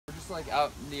like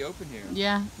out in the open here.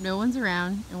 Yeah, no one's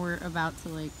around, and we're about to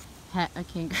like pet a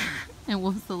kangaroo, and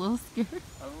Wolf's a little scared.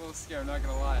 I'm a little scared, I'm not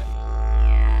gonna lie.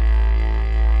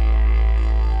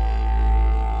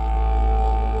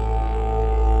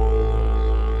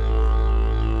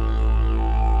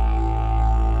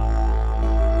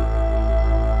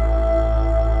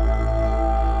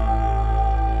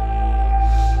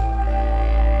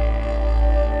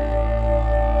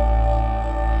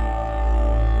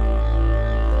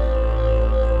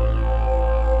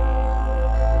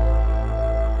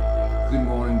 Good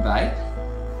morning, babe.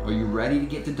 Are you ready to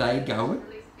get the day going?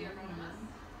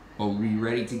 Or are we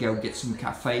ready to go get some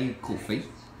cafe coffee?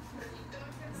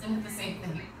 Isn't it the same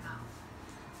thing?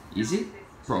 Is it?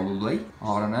 Probably.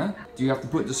 I don't know. Do you have to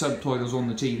put the subtitles on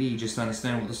the TV just to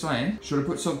understand what they're saying? Should I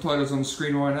put subtitles on the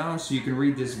screen right now so you can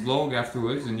read this vlog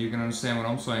afterwards and you can understand what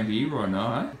I'm saying to you right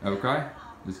now, huh? Okay,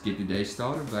 let's get the day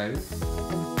started, baby.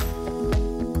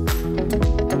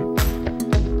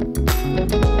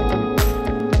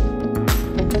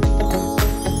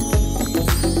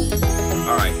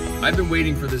 I've been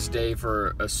waiting for this day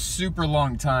for a super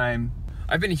long time.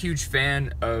 I've been a huge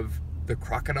fan of the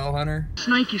crocodile hunter.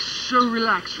 Snake is so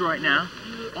relaxed right now.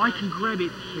 I can grab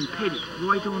it and pet it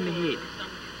right on the head.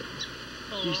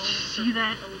 You see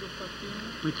that?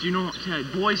 But do not,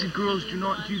 boys and girls, do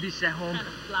not do this at home.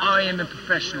 I am a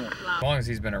professional. As long as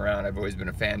he's been around, I've always been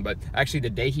a fan. But actually,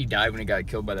 the day he died when he got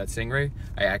killed by that stingray,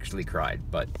 I actually cried.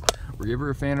 But were you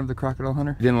ever a fan of the crocodile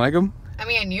hunter? You didn't like him? I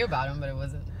mean, I knew about him, but it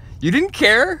wasn't. You didn't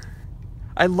care?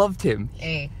 I loved him.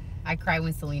 Hey, I cried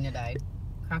when Selena died.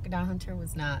 Crocodile Hunter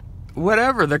was not.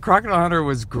 Whatever, the crocodile hunter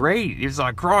was great. He was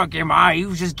like, Croc, he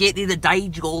was just getting in the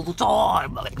danger all the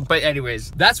time. But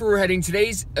anyways, that's where we're heading.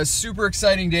 Today's a super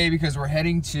exciting day because we're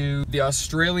heading to the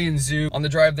Australian Zoo. On the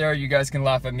drive there, you guys can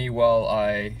laugh at me while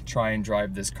I try and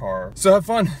drive this car. So have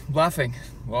fun laughing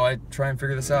while I try and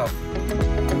figure this out.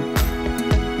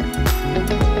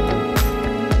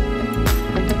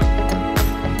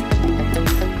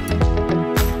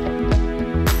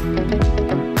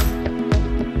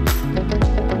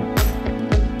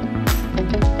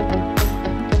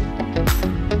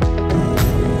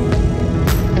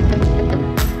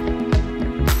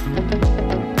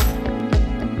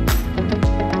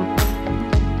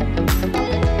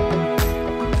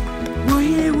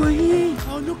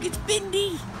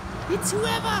 It's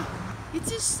whoever!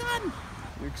 It's his son!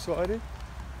 You excited?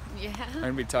 Yeah. I'm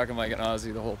gonna be talking like an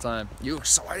Aussie the whole time. You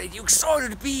excited? You excited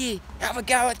to be here? Have a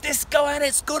go at this, go at it,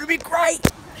 it's gonna be great!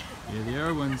 Here the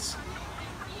other ones.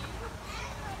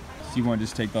 So you want to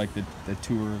just take like the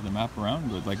tour of the map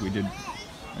around, like we did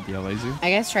at the LA Zoo?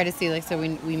 I guess try to see like so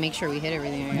we make sure we hit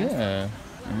everything, I guess. Yeah.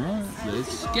 Alright,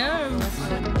 let's go!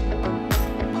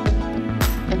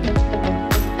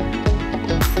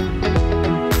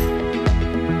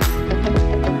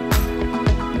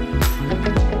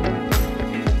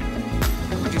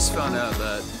 Found out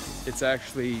that it's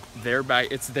actually their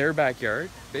backyard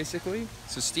basically.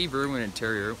 So Steve Irwin and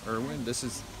Terry Irwin, the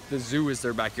zoo is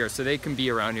their backyard, so they can be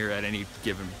around here at any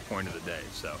given point of the day.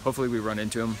 So hopefully we run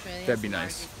into them. That'd be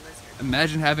nice.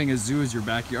 Imagine having a zoo as your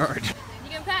backyard. You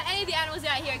can pet any of the animals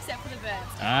out here except for the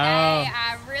birds. Oh. They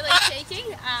are really cheeky.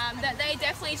 That they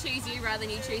definitely choose you rather than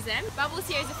you choose them. Bubbles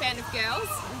here is a fan of girls,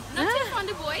 not too fond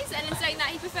of boys, and in saying that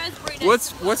he prefers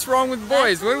brunettes. What's wrong with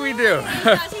boys? What do we do?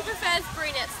 He prefers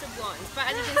brunettes to blondes, but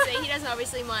as you can see, he doesn't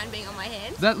obviously mind being on my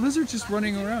hand. That lizard just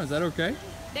running around, is that okay?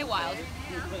 They're wild.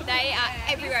 They are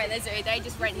everywhere at the zoo. They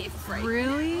just rent here for free.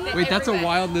 Really? They're Wait, that's a everywhere.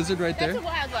 wild lizard right there? That's a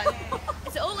wild one.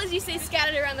 So all as you see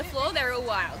scattered around the floor, they're all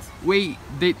wild. Wait,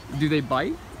 do they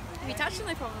bite? If you touch them,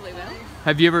 they probably will.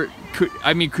 Have you ever,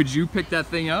 could you pick that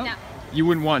thing up? No. You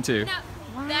wouldn't want to? No.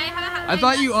 They have I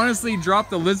thought you honestly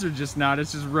dropped the lizard just now.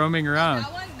 It's just roaming around.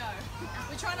 That one, no.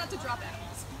 We try not to drop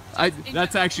animals.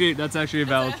 That's actually a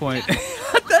valid point.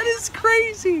 That is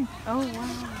crazy. Oh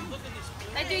wow.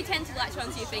 They do tend to latch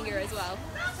onto your finger as well.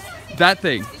 That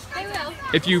thing. They will.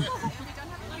 If you,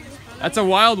 that's a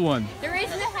wild one. The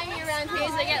reason they're hanging around here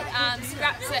is they get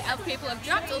scraps that other people have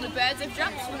dropped, or the birds have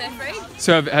dropped when they're free.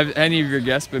 So have any of your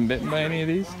guests been bitten by any of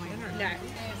these? No.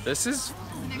 This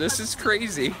is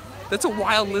crazy. That's a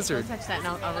wild lizard. Touch that and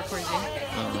I'll record you.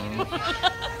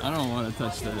 I don't want to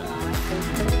touch that.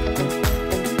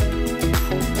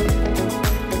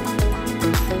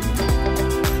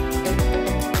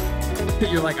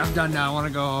 You're like, I'm done now, I want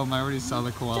to go home. I already saw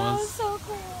the koalas. That was so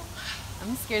cool.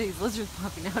 I'm scared of these lizards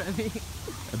popping out at me.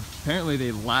 Apparently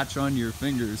they latch on your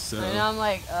fingers, so. And I'm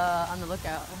like, on the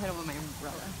lookout. I hit them with my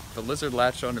umbrella. If a lizard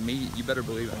latched onto me, you better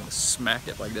believe I'm gonna smack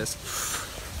it like this.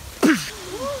 Ooh, right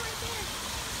there.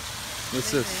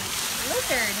 What's this?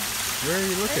 Lizard. Where are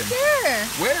you looking? Right there.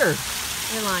 Where?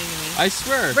 You're lying to me. I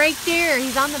swear. Right there.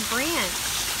 He's on the branch.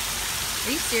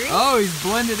 Are you serious? Oh, he's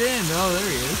blended in. Oh, there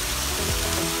he is.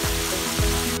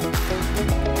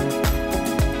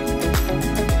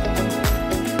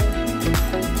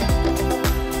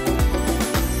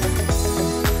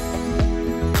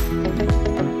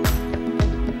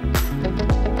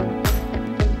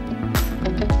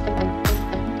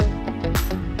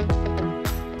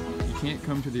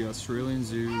 Come to the Australian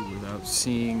Zoo without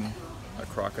seeing a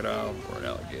crocodile or an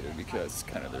alligator because it's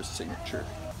kind of their signature.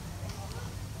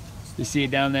 You see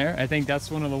it down there? I think that's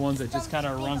one of the ones that just kind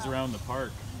of runs around the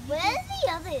park. Where's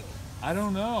the other? I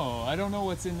don't know. I don't know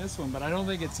what's in this one, but I don't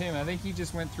think it's him. I think he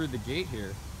just went through the gate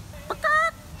here.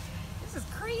 This is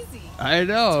crazy. I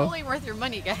know. Totally worth your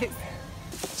money, guys.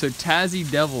 So Tassie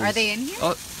Devils. Are they in here?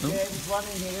 Oh, Yeah, there's one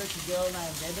in here. It's a girl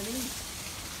named Ebony.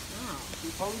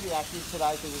 You'll probably be active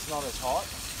today because it's not as hot.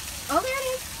 Oh, there it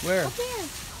is. where? Up there.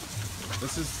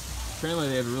 This is, apparently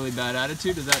they have a really bad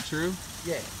attitude. Is that true?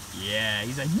 Yeah. Yeah,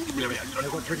 he's like.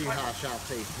 They've got pretty sharp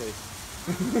teeth too.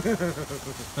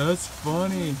 That's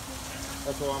funny.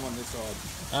 That's why I'm on this side.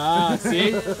 Ah,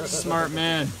 see? Smart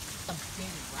man.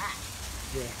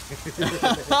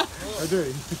 I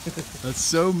do. That's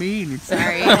so mean.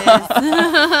 Sorry,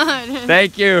 it is.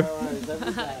 Thank you. No worries, have a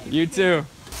good day. You too.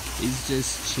 He's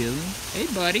just chilling. Hey,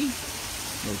 buddy.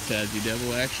 Little Tassie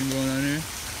Devil action going on here.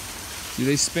 Do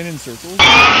they spin in circles?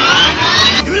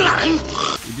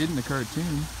 They did in the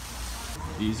cartoon.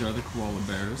 These are the koala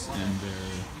bears, and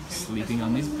they're sleeping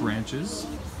on these branches.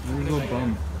 There's a little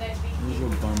bum. There's a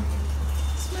little bum.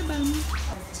 It's my bum.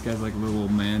 This guy's like a little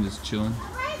old man just chilling.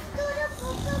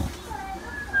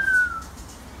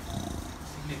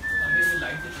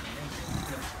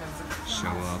 Show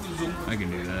up. I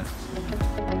can do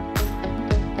that.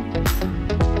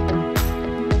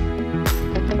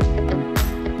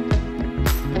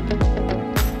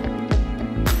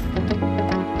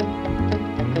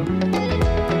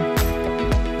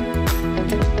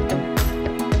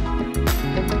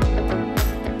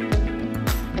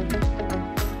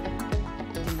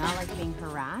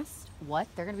 What?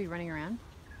 They're gonna be running around?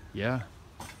 Yeah,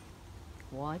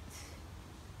 What?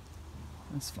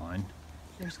 that's fine.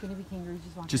 There's gonna be kangaroos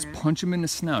just walking Just around? punch him in the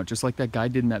snout, just like that guy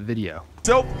did in that video.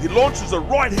 So he launches a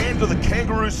right hand to the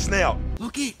kangaroo's snout.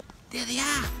 Look it! There they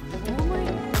are! Oh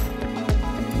my.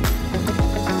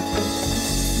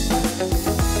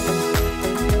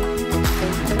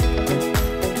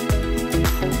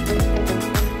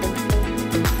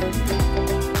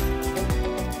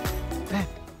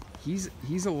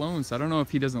 He's alone, so I don't know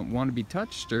if he doesn't want to be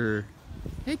touched or...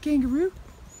 Hey, kangaroo!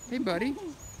 Hey, buddy! You know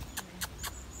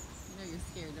you're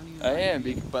scared, don't even. I am,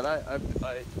 but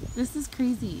I... This is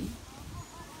crazy.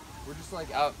 We're just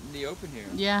like out in the open here.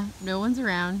 Yeah, no one's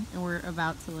around, and we're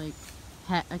about to like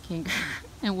pet a kangaroo,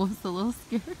 and Wolf's a little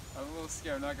scared. I'm a little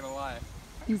scared, I'm not gonna lie.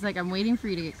 He's like, I'm waiting for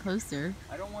you to get closer.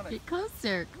 I don't want to... Get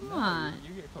closer, come on.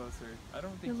 You get closer. I don't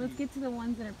Okay, think let's get to the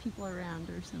ones that are people around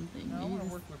or something. No, I Maybe want to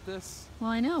just- work with this. Well,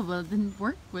 I know, but then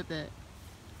work with it.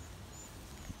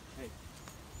 Hey,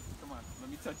 come on,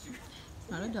 let me touch you. It's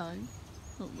not a dog.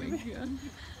 Oh my god.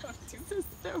 This is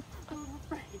so fun. Come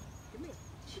here.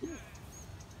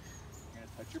 I'm gonna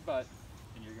touch your butt,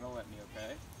 and you're gonna let me,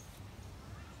 okay?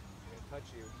 I'm gonna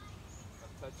touch you. I'm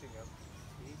touching him.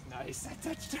 He's nice. I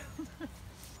touched him.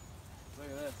 Look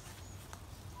at this.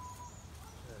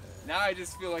 Now I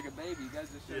just feel like a baby. You guys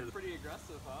are sure pretty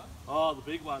aggressive, huh? Oh, the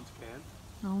big ones can.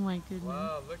 Oh my goodness.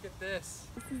 Wow, look at this.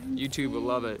 YouTube will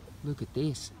love it. Look at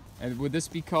this. And would this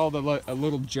be called a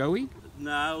little Joey?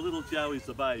 No, little Joey's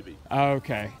the baby. Oh,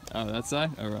 okay. Oh, that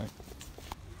side? All right.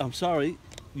 I'm sorry.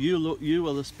 You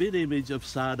are the spit image of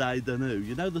Sade Danu.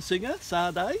 You know the singer,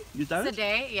 Sade? You don't?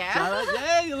 Today, yeah. Sade?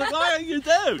 Yeah, you look like you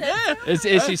do. Yeah. Is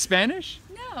she Spanish?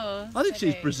 No. I think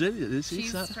she's Brazilian, is she?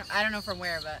 She's from, I don't know from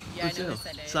where, but yeah, I know Brazil.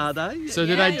 this Sade. Sade? So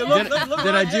Yeah,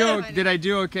 did I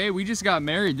do okay? We just got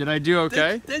married. Did I do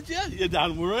okay? Did you? You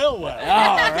done real well.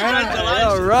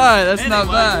 All right. That's not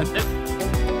bad.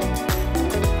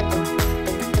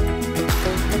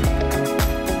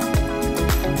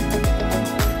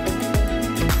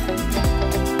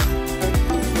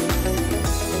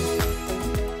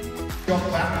 Drop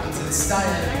backwards and stay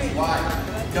out of his way.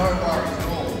 Don't worry at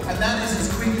all. And that is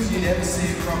as quick as you'd ever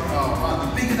see a crocodile run.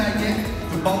 The bigger they get,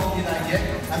 the bulkier they get,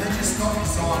 and they just stop your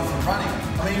sign from running.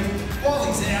 I mean, while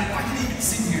he's out, I can even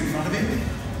sit here in front of him.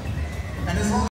 And as long